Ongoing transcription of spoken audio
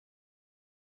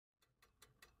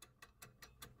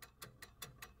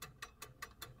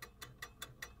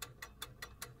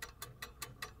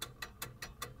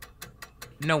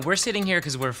No, we're sitting here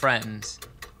because we're friends.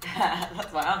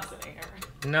 That's why I'm sitting here.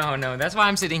 No, that's why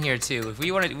I'm sitting here too. If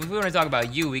we want to talk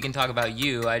about you, we can talk about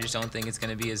you. I just don't think it's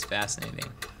gonna be as fascinating.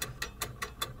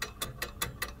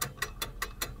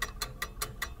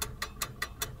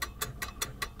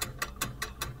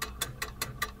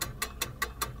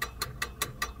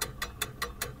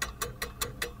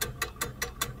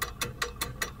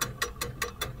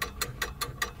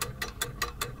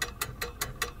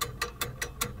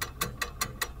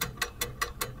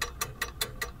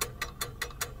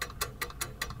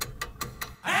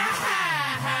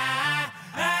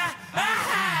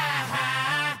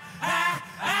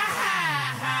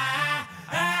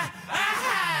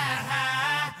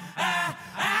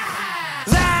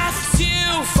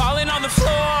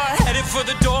 For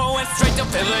the door, went straight to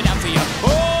Philadelphia.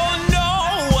 Oh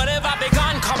no, what have I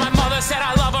begun? Called my mother, said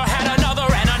I love her, had another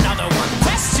and another one.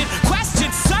 Question,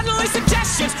 suddenly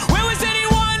suggestions. Where was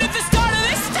anyone at the start of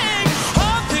this thing?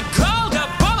 Hold the gold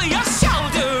above your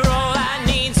shoulder. All I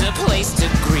need's a place to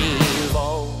grieve.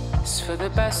 Oh, it's for the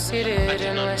best you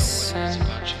didn't listen.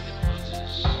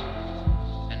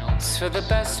 It's for the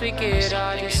best we get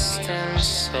our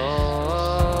distance.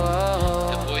 Oh,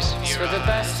 it's for the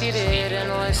best you didn't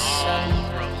listen.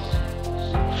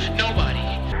 Nobody.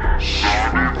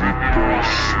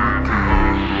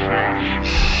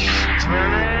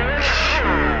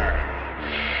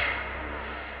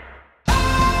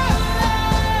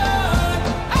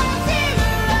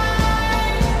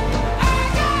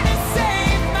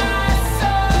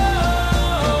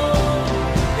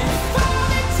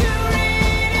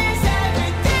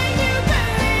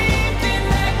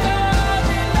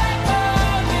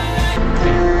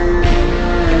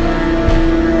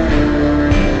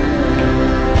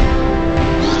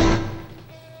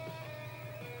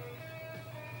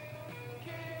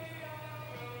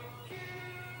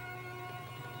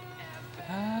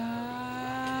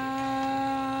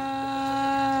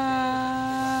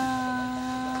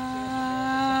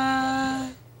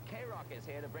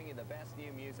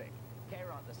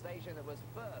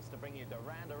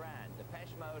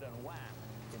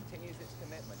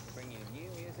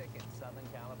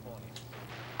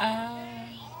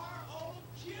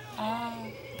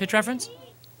 Pitch reference?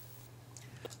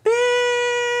 Because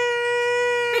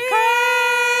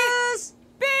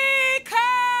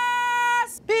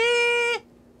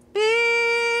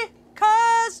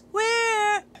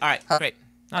we're... All right, great.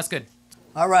 That's good.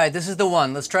 All right, this is the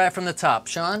one. Let's try it from the top.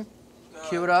 Sean,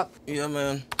 cue it up. Yeah,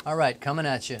 man. All right, coming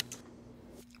at you.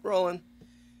 Rolling.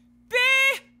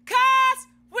 Because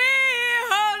we're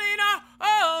holding our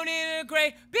own in a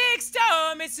great big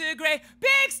storm. It's a great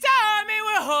big storm, and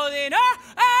we're holding our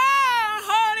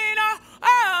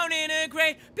own in a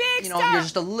great big storm. You're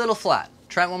just a little flat.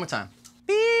 Try it one more time.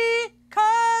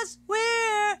 Because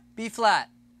we're B flat.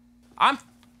 I'm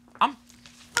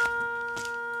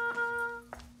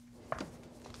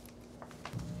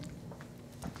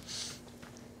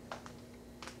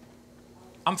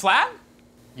flat?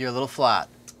 You're a little flat.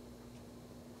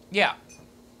 Yeah.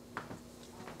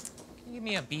 Can you give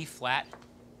me a B flat?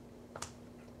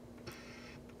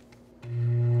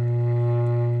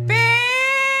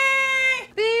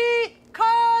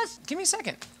 Because. Give me a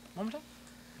second. One more time.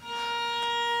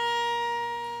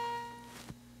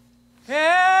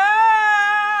 Yeah.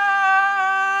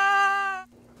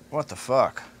 What the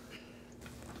fuck?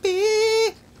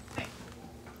 Give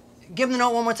him the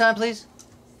note one more time, please.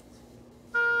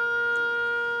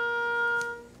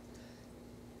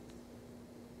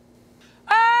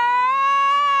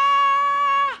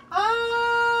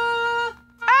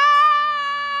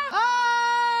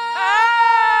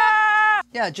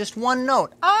 Yeah, just one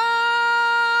note.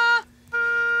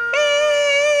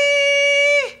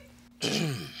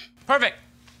 Perfect.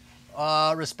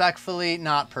 Respectfully,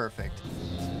 not perfect.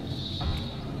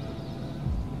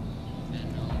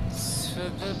 It's for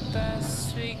the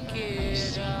best we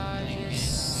get our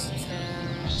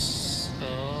distance.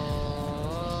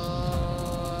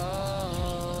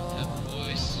 The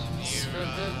voice of It's for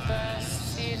the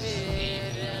best you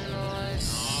didn't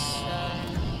listen.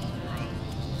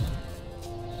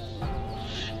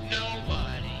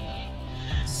 nobody.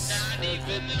 Not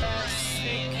even the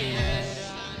rain.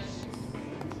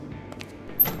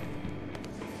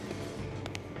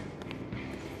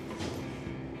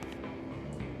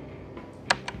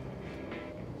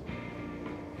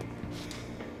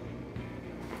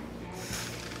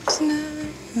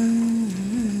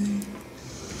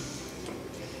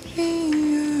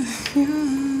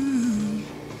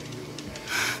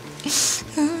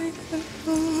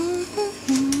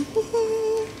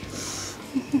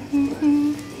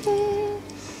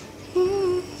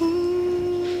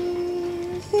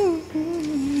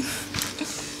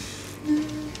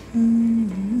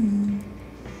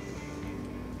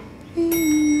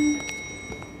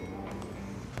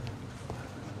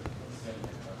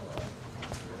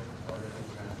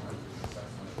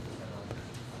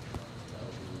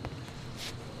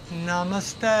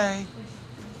 Namaste.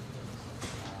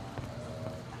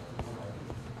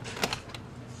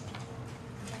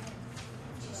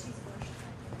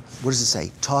 What does it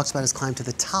say? Talks about his climb to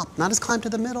the top, not his climb to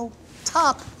the middle.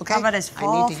 Top, okay? How about his fall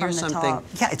I need to hear from the something. top?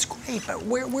 Yeah, it's great, but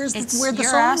where's It's the your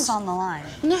songs? ass on the line.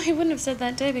 No, he wouldn't have said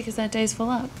that day because that day's full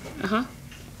up.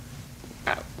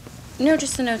 No,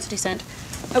 just the notes that he sent.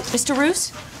 Oh, Mr.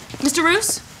 Ruess? Mr.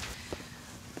 Ruess?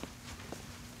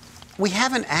 We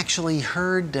haven't actually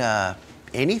heard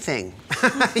anything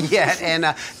yet, and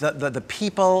the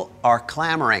people are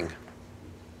clamoring.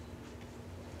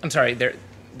 I'm sorry,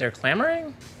 they're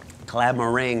clamoring?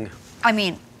 Clamoring. I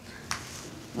mean,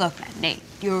 look, man, Nate,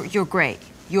 you're great.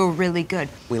 You're really good.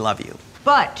 We love you.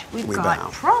 But we've We got bow.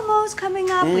 promos coming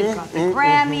up. We've got the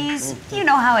Grammys. You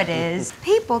know how it is.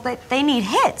 People, they need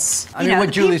hits. I You mean, know, what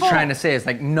the Julie's people- trying to say is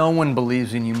like no one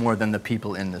believes in you more than the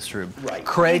people in this room. Right.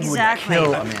 Craig Exactly. would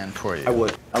kill a man for you.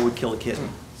 I would kill a kid.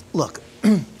 Look,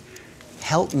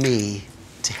 help me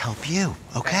to help you,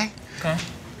 okay? Okay.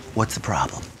 What's the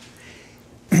problem?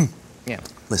 Yeah.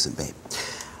 Listen, babe,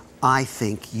 I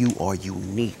think you are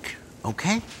unique,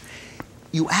 okay?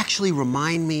 You actually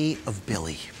remind me of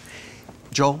Billy.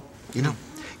 Joel, you know,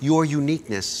 your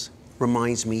uniqueness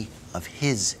reminds me of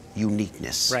his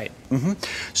uniqueness. Right.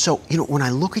 So, you know, when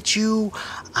I look at you,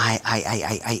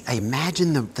 I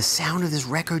imagine the sound of this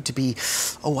record to be,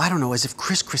 oh, I don't know, as if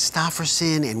Chris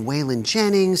Christopherson and Waylon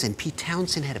Jennings and Pete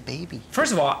Townsend had a baby.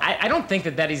 First of all, I don't think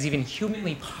that is even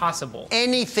humanly possible.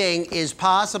 Anything is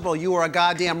possible. You are a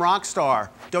goddamn rock star.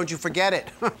 Don't you forget it.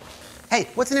 Hey,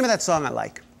 what's the name of that song I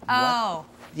like? Oh.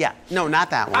 Yeah, no, not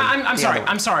that one. I'm The sorry, other one.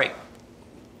 I'm sorry.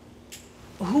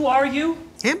 Who are you?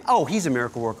 Him? Oh, he's a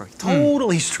miracle worker.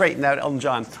 Totally straightened out Elton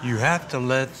John. You have to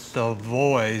let the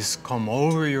voice come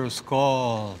over your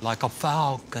skull like a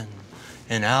falcon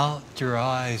and out your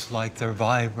eyes like they're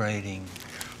vibrating,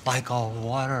 like a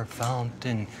water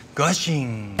fountain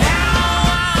gushing.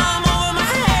 I'm over my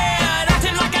head,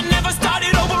 acting like I never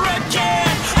started over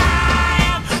again. I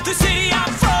am the city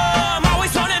I'm from,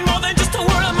 always wanting more than just a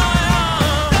word of my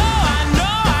own. Oh, I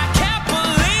know I can't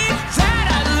believe that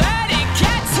I let it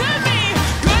get to me.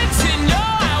 Good to know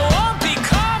I won't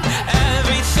become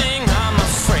everything I'm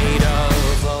afraid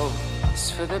of. Oh,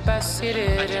 it's for the best you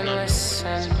didn't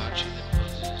listen.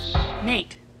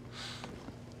 Nate.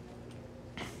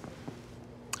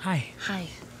 Hi. Hi.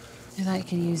 I thought you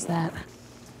could use that.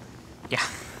 Yeah,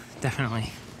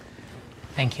 definitely.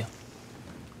 Thank you.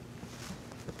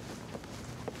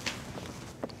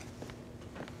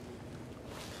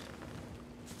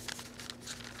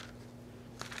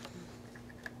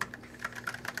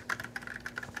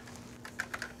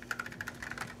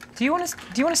 Do you want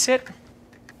to sit?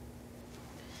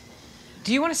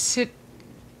 Do you want to sit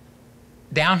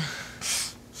down?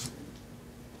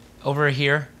 Over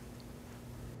here?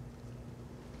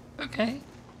 Okay.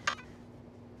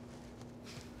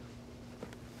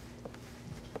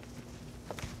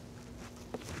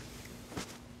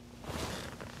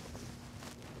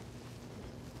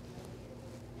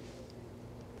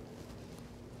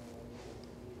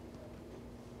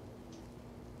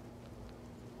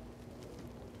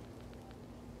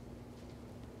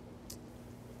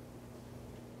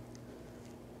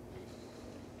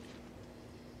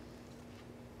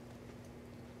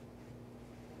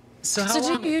 So how So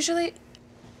long? do you usually...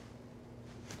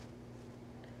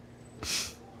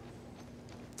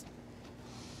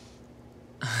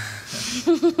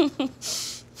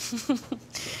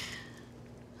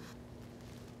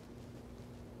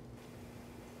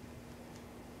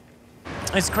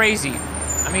 It's crazy.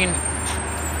 I mean,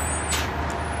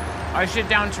 I sit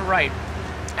down to write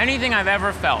anything I've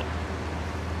ever felt.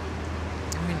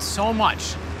 I mean, so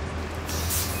much.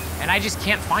 And I just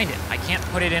can't find it. I can't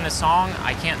put it in a song.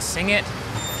 I can't sing it.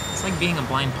 It's like being a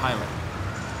blind pilot.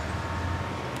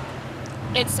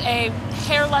 It's a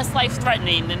hair less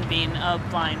life-threatening than being a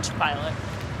blind pilot.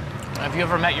 Have you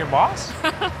ever met your boss?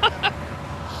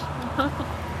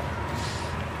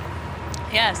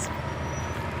 Yes.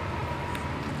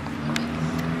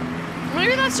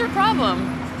 Maybe that's your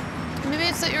problem. Maybe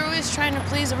it's that you're always trying to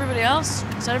please everybody else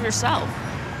instead of yourself.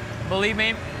 Believe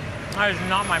me, that is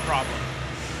not my problem.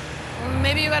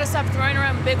 Maybe you gotta stop throwing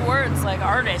around big words like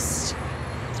artist.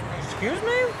 Excuse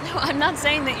me? No, I'm not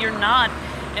saying that you're not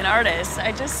an artist.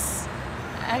 I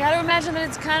gotta imagine that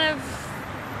it's kind of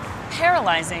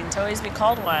paralyzing to always be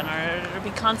called one or to be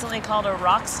constantly called a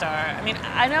rock star. I mean,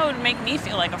 I know it would make me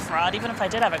feel like a fraud even if I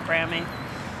did have a Grammy.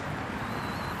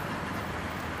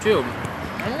 2.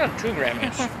 I got 2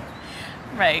 Grammys.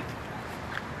 Right.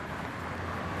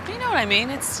 But you know what I mean?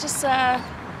 It's just, it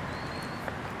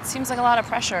seems like a lot of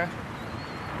pressure.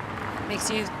 Makes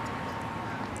you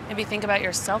Maybe think about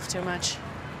yourself too much.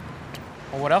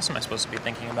 Well, what else am I supposed to be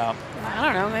thinking about? I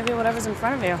don't know, maybe whatever's in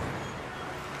front of you.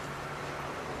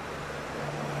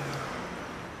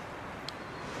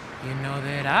 You know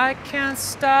that I can't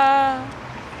stop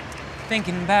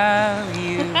thinking about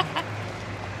you.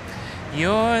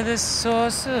 You're the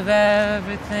source of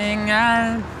everything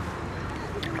I...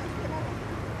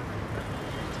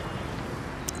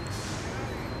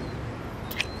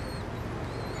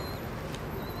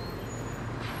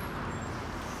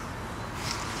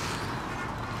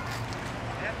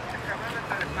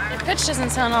 Your pitch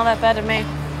doesn't sound all that bad to me.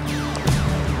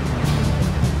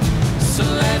 So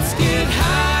let's get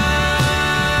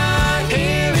high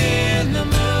here in the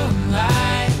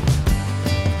moonlight.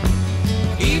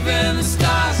 Even the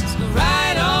stars are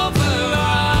right over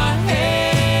our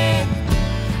head.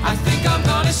 I think I'm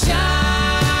gonna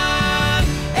shine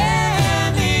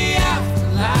in the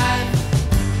afterlife,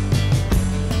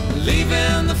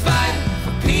 leaving the fight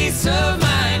for peace of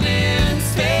mind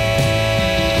instead.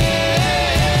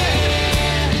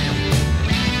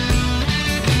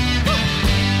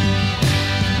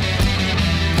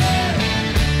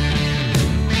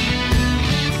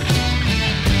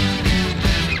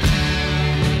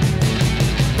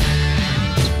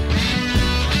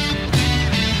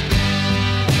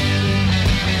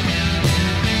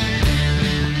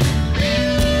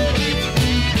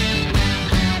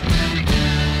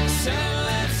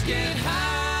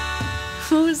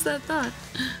 What was that thought?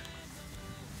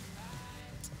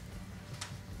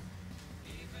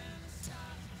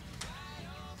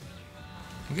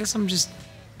 I guess I'm just...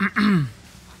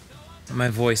 my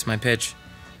voice, my pitch.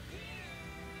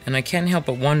 And I can't help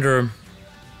but wonder...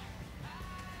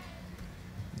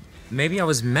 maybe I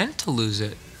was meant to lose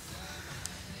it.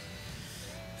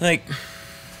 Like...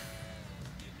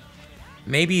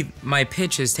 maybe my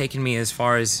pitch has taken me as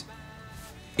far as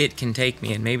it can take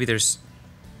me, and maybe there's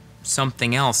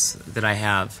something else that I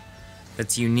have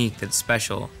that's unique, that's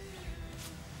special.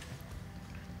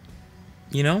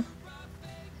 You know?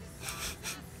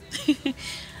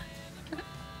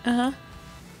 Uh-huh.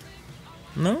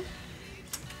 No?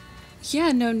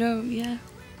 Yeah, no, yeah.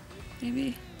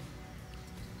 Maybe.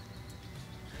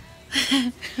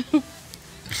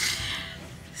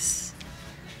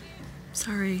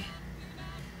 Sorry.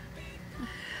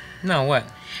 No, what?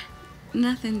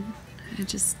 Nothing. I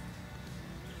just...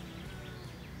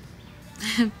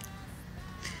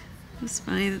 It's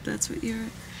funny that that's what you're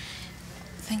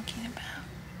thinking about.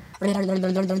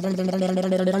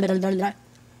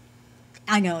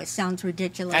 I know it sounds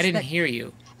ridiculous. I didn't but... hear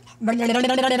you.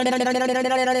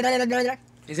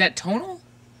 Is that tonal?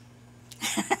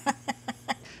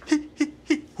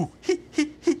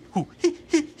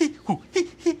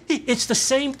 It's the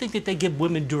same thing that they give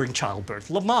women during childbirth,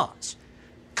 Lamaze.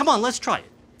 Come on, let's try it.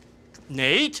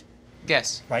 Nate?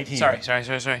 Yes. Right here.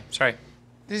 Sorry.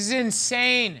 This is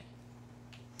insane.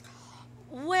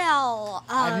 Well,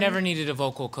 I've never needed a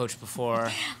vocal coach before.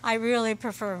 I really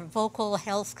prefer a vocal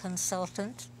health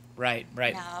consultant. Right.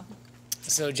 Yeah.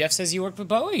 So Jeff says you work with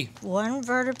Bowie. One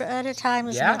vertebra at a time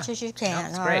as much as you can,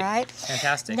 That's all great. right?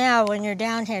 Fantastic. Now, when you're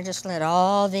down here, just let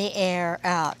all the air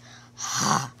out.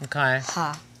 Ha. Okay.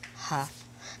 Ha.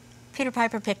 Peter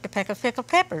Piper picked a peck of pickled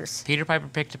peppers. Peter Piper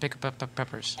picked a peck of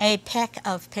peppers. A peck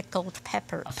of pickled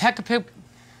peppers. A peck of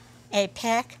A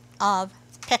peck of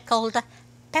pickled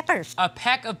peppers. A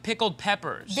peck of pickled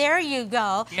peppers. There you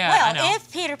go. Yeah, well, I know.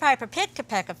 if Peter Piper picked a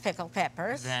peck of pickled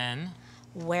peppers, Then...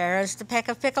 where's the peck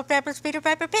of pickled peppers Peter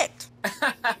Piper picked?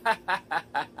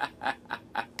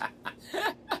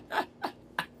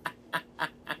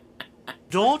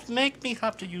 Don't make me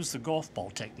have to use the golf ball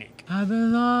technique. I've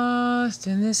been lost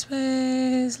in this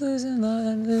maze, losing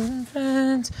love, losing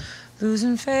friends,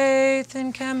 losing faith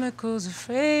in chemicals,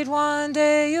 afraid one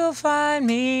day you'll find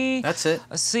me. That's it.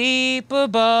 Asleep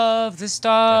above the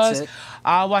stars. That's it.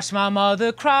 I watched my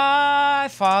mother cry,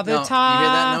 father No, time. you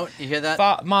hear that note? You hear that?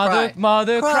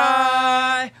 Mother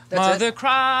cry. That's Mother it.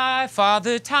 cry,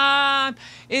 father time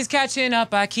is catching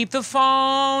up. I keep the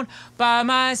phone by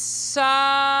my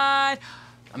side.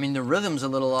 I mean, the rhythm's a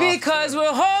little off. Because we're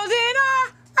holding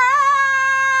on.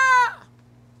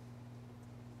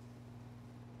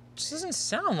 This doesn't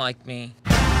sound like me.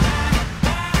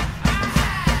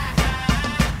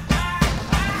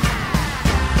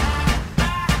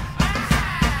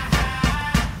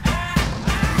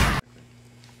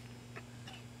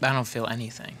 I don't feel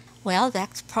anything. Well,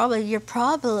 that's probably your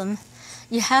problem.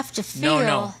 You have to feel.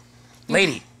 No.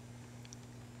 Lady,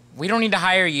 we don't need to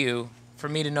hire you for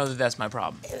me to know that that's my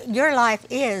problem. Your life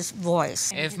is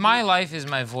voice. If my life is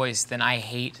my voice, then I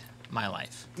hate my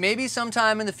life. Maybe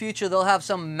sometime in the future they'll have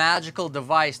some magical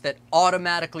device that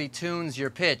automatically tunes your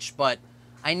pitch, but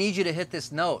I need you to hit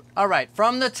this note. All right,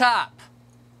 from the top,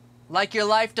 like your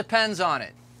life depends on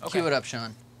it. Okay. Cue it up,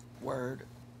 Sean. Word.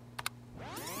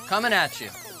 Coming at you.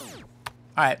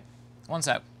 All right, one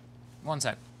sec.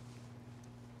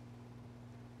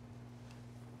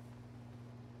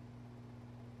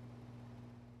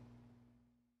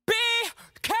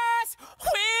 Because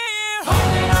we're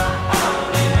holding on,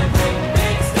 holding a great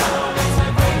big storm. It's a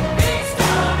great big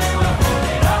storm, and we're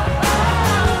holding on,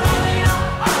 holding on,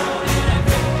 holding a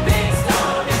great big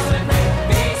storm. It's a great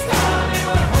big storm, and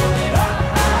we're holding on.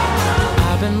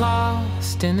 I've been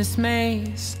lost in this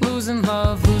maze, losing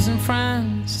love, losing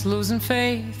friends, losing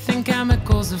faith in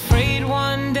chemicals. Afraid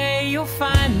one day you'll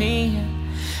find me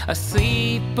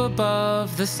asleep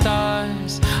above the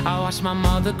stars. I watch my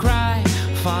mother cry.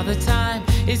 Father time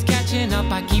is catching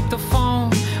up. I keep the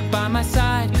phone by my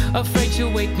side, afraid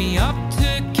you'll wake me up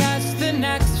to catch the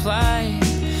next flight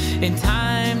in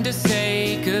time to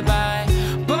say goodbye.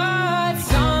 But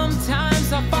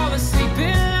sometimes I fall asleep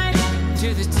at night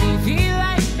to the TV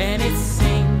light and it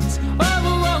sings. Oh,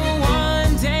 oh, oh,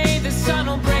 one day the sun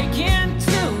will break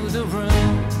into the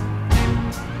room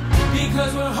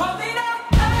because we're holding on.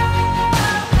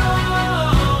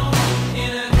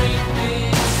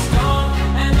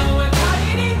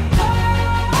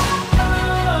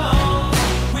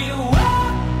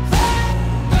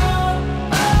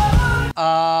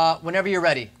 Whenever you're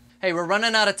ready. Hey, we're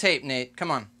running out of tape, Nate. Come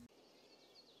on.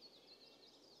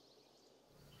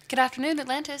 Good afternoon,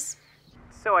 Atlantis.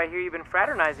 So I hear you've been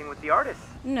fraternizing with the artists.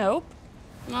 Nope,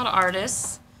 not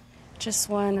artists. Just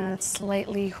one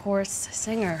slightly hoarse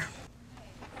singer.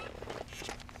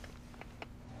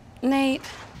 Nate.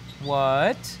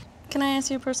 What? Can I ask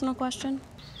you a personal question?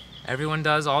 Everyone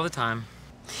does all the time.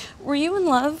 Were you in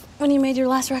love when you made your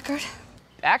last record?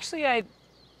 Actually, I'd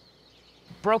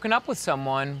broken up with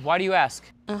someone. Why do you ask?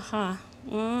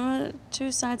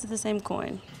 Two sides of the same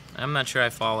coin. I'm not sure I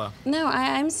follow. No,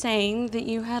 I'm saying that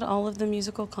you had all of the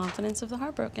musical confidence of the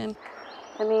heartbroken.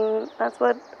 I mean, that's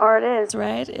what art is,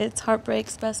 right? It's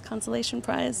heartbreak's best consolation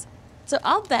prize. So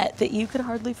I'll bet that you could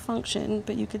hardly function,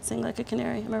 but you could sing like a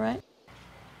canary, am I right?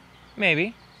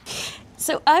 Maybe.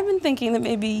 So I've been thinking that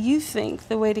maybe you think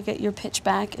the way to get your pitch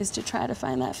back is to try to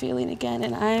find that feeling again,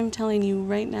 and I'm telling you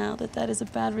right now that that is a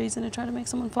bad reason to try to make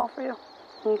someone fall for you.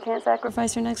 You can't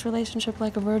sacrifice your next relationship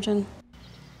like a virgin.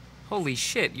 Holy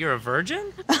shit, you're a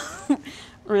virgin?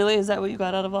 Really? Is that what you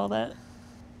got out of all that?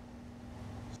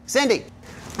 Cindy!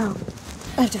 Oh,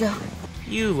 I have to go.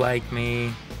 You like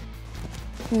me.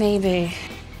 Maybe.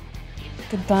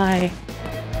 Goodbye.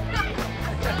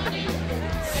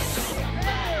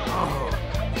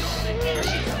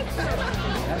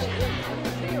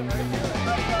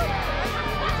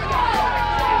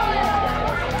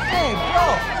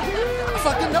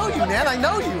 Man, I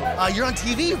know you. You're on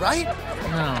TV, right?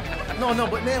 No. No,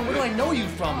 but man, where do I know you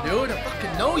from, dude? I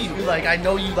fucking know you. Like, I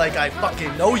know you like I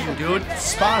fucking know you, dude.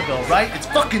 Spago, right? It's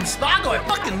fucking Spago. I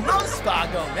fucking love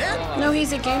Spago, man. No,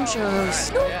 he's a game show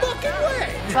host. No fucking way.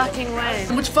 Fucking way.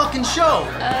 Which fucking show?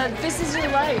 This Is Your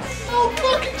Life. Oh,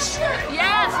 fucking shit.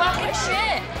 Yeah, fucking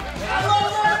shit. I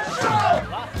love that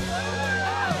show.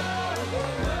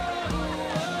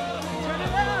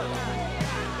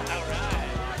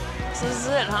 This is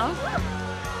it, huh?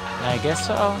 I guess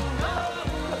so.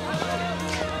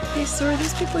 Hey, so are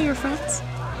these people your friends?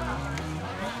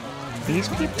 These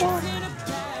people?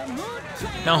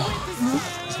 No.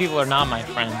 These people are not my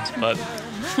friends, but...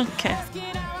 Okay.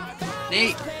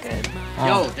 Nate. Good.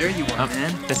 Yo, there you are,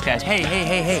 man. This guy's... Hey.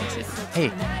 Hey,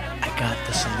 I got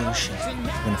the solution.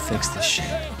 I'm gonna fix this shit.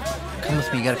 Come with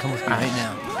me, you gotta come with me right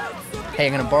now. Hey,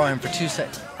 I'm gonna borrow him for 2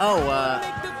 seconds. Oh,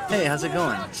 hey, how's it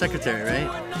going? Secretary, right?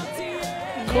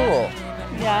 Cool.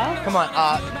 Yeah? Come on,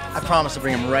 I promise to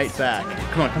bring him right back.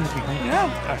 Come on, come with me. Yeah. All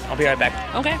right, I'll be right back.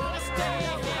 Okay.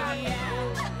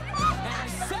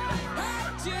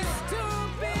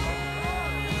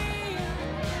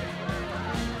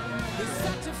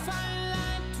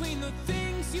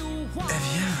 Have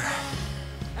you ever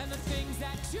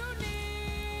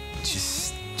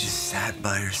just sat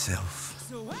by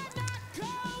yourself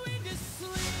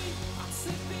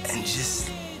and just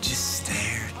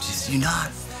stared?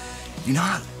 You're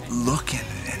not looking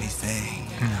at anything.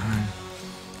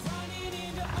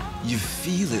 You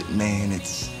feel it, man.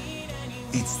 It's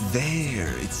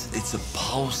there. It's a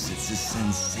pulse. It's a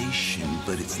sensation,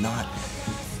 but it's not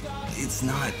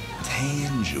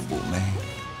tangible, man.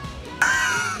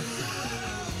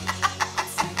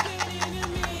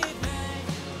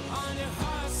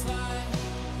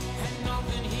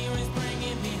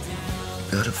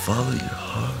 gotta follow your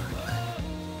heart, man.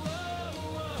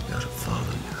 You gotta follow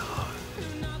your heart.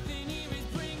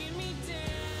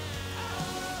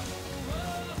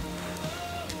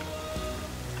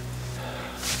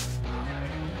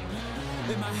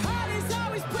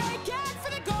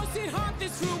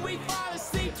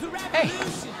 Hey.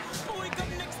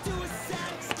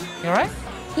 You all right?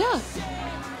 Yeah.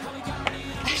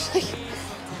 Actually,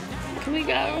 can we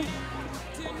go?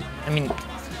 I mean,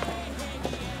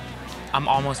 I'm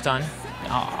almost done.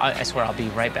 I swear I'll be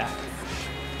right back.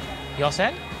 You all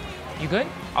set? You good?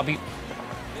 I'll be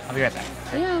right back.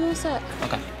 Yeah, I'm all set.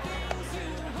 Okay.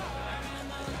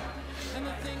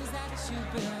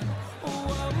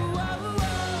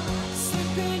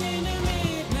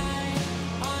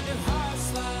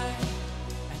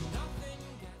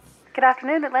 Good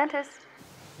afternoon, Atlantis.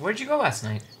 Where'd you go last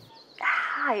night?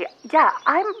 Hi. Yeah,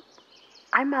 I'm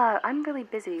really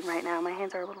busy right now. My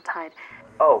hands are a little tied.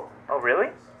 Oh really?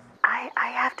 I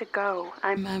have to go.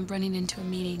 I'm running into a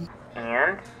meeting.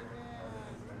 And?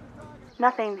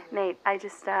 Nothing, Nate. I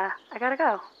gotta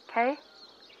go, okay?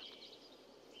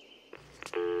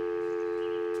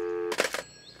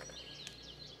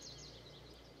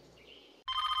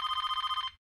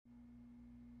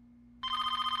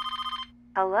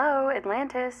 Hello,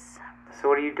 Atlantis. So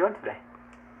what are you doing today?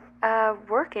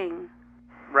 Working.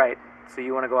 Right. So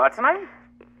you want to go out tonight?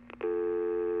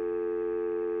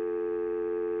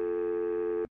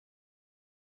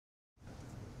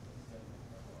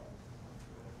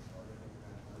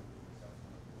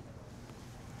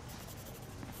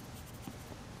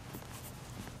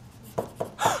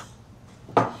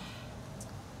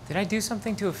 Did I do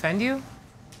something to offend you?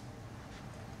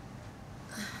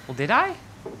 Well, did I?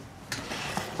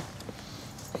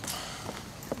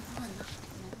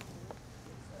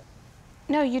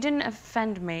 No, you didn't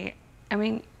offend me. I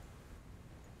mean,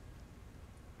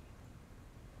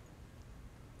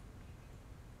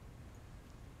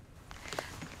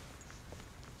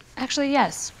 actually,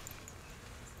 yes.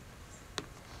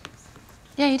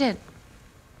 Yeah, you did.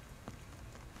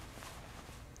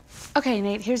 Okay,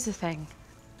 Nate, here's the thing.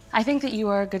 I think that you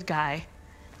are a good guy,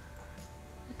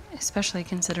 especially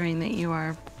considering that you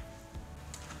are,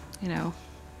 you know,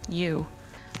 you.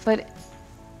 But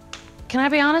can I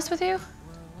be honest with you?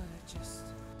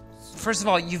 First of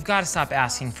all, you've got to stop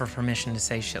asking for permission to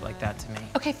say shit like that to me.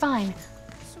 Okay, fine.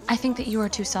 I think that you are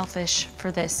too selfish for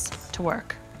this to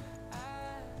work.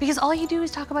 Because all you do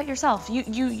is talk about yourself.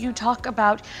 You talk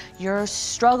about your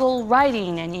struggle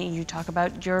writing, and you talk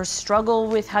about your struggle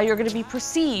with how you're gonna be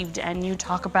perceived, and you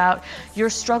talk about your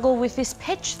struggle with this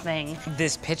pitch thing.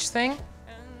 This pitch thing?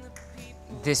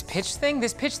 This pitch thing?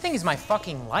 This pitch thing is my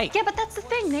fucking life. Yeah, but that's the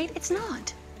thing, Nate. It's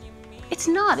not. It's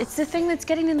not. It's the thing that's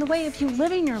getting in the way of you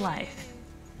living your life.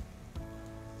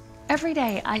 Every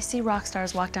day, I see rock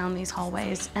stars walk down these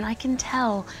hallways, and I can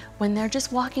tell when they're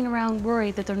just walking around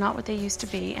worried that they're not what they used to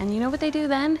be. And you know what they do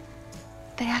then?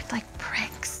 They act like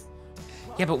pricks.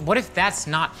 Yeah, but what if that's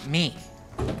not me?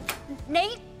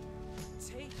 Nate?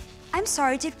 I'm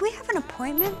sorry, did we have an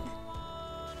appointment?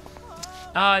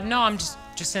 No, I'm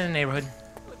just in the neighborhood.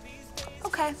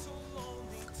 Okay.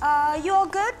 You all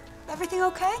good? Everything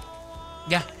okay?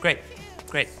 Yeah, great.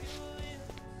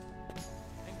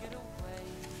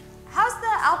 How's the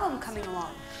album coming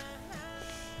along?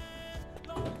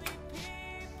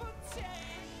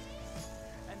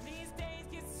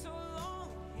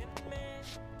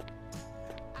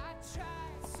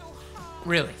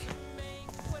 Really?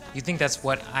 You think that's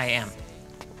what I am?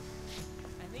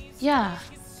 Yeah.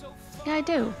 Yeah, I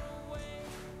do.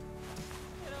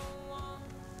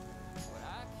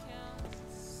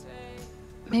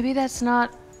 Maybe that's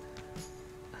not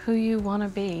who you want to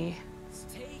be.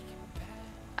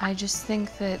 I just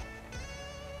think that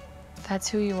that's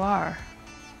who you are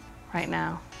right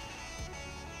now.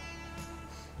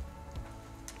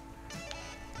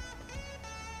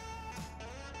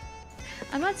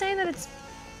 I'm not saying that it's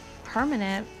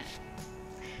permanent.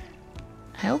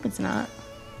 I hope it's not.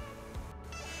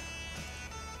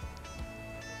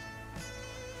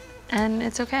 And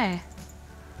it's okay.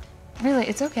 Really,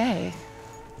 it's okay.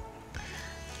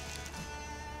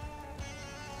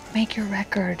 Make your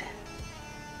record,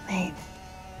 Nate.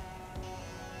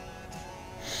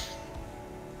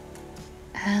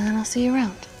 And then I'll see you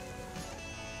around.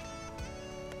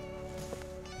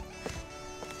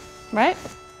 Right?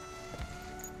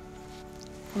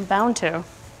 I'm bound to.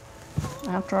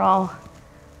 After all,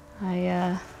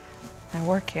 I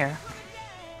work here.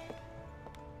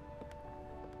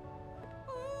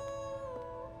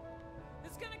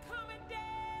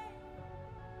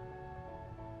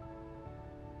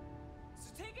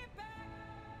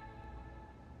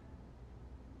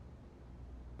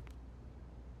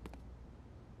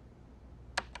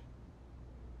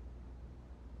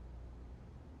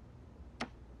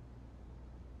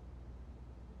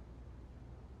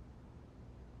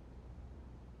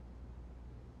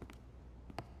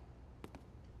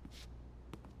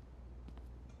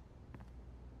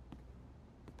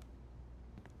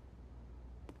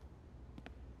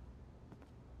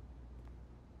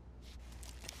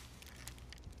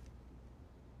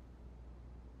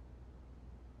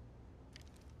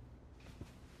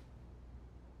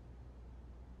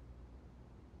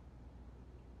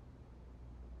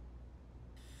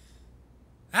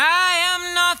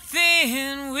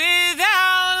 living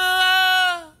without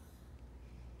love.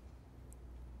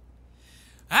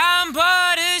 I'm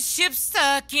but a ship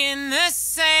stuck in the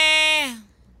sand.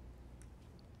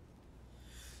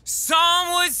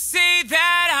 Some would say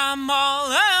that I'm all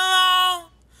alone,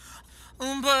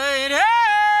 but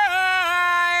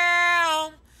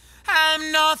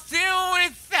I'm nothing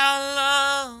without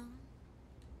love.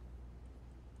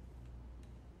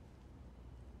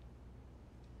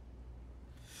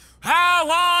 I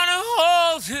wanna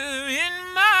hold her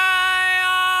in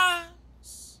my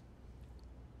arms,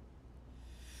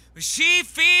 but she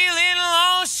feeling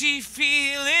low, she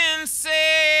feeling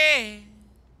sad.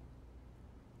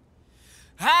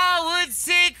 I would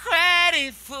take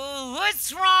credit for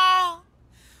what's wrong,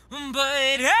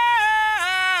 but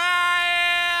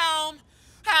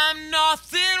I'm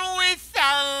nothing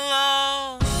without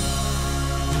love.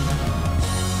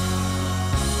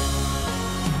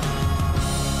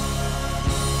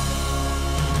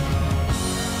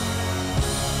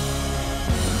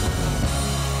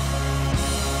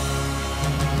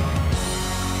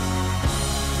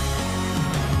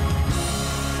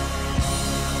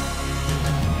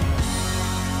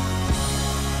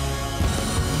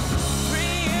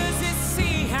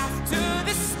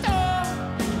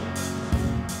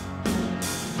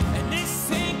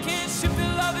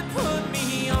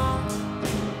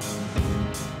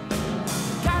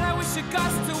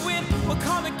 Gots to win will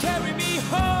come and carry me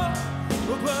home,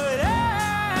 but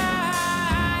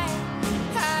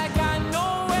I got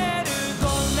nowhere to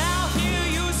go. Now here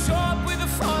you show up with a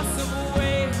force of a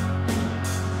way.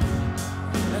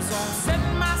 That's all I'm saying.